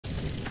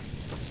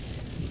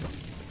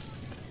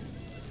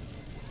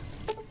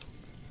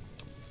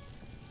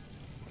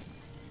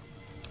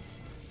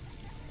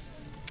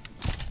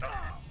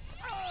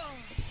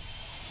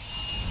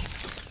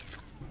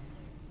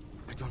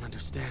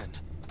understand.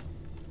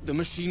 The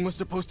machine was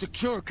supposed to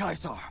cure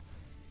Caesar.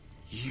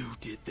 You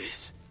did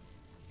this.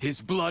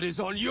 His blood is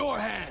on your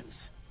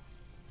hands!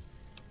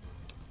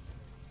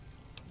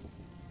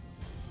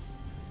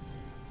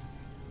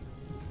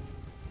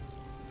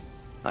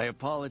 I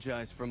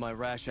apologize for my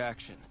rash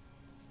action.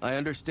 I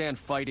understand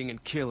fighting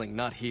and killing,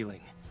 not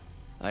healing.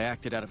 I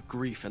acted out of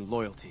grief and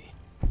loyalty.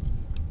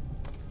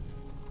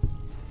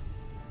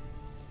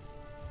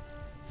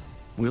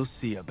 We'll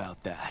see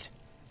about that.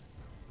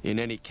 In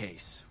any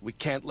case, we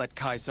can't let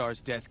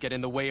Caesar's death get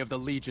in the way of the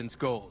Legion's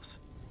goals.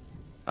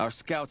 Our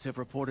scouts have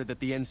reported that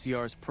the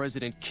NCR's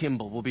President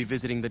Kimball will be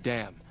visiting the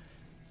dam.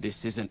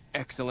 This is an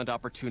excellent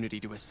opportunity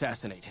to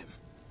assassinate him.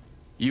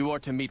 You are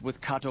to meet with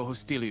Cato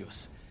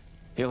Hostilius.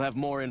 He'll have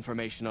more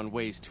information on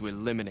ways to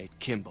eliminate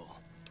Kimball.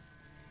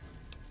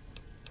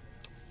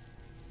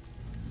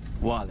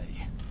 Wale.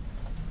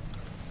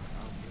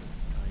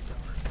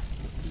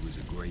 He was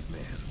a great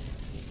man.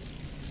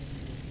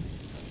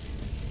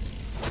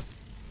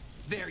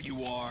 There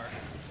you are.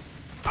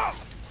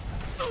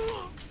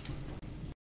 Oh!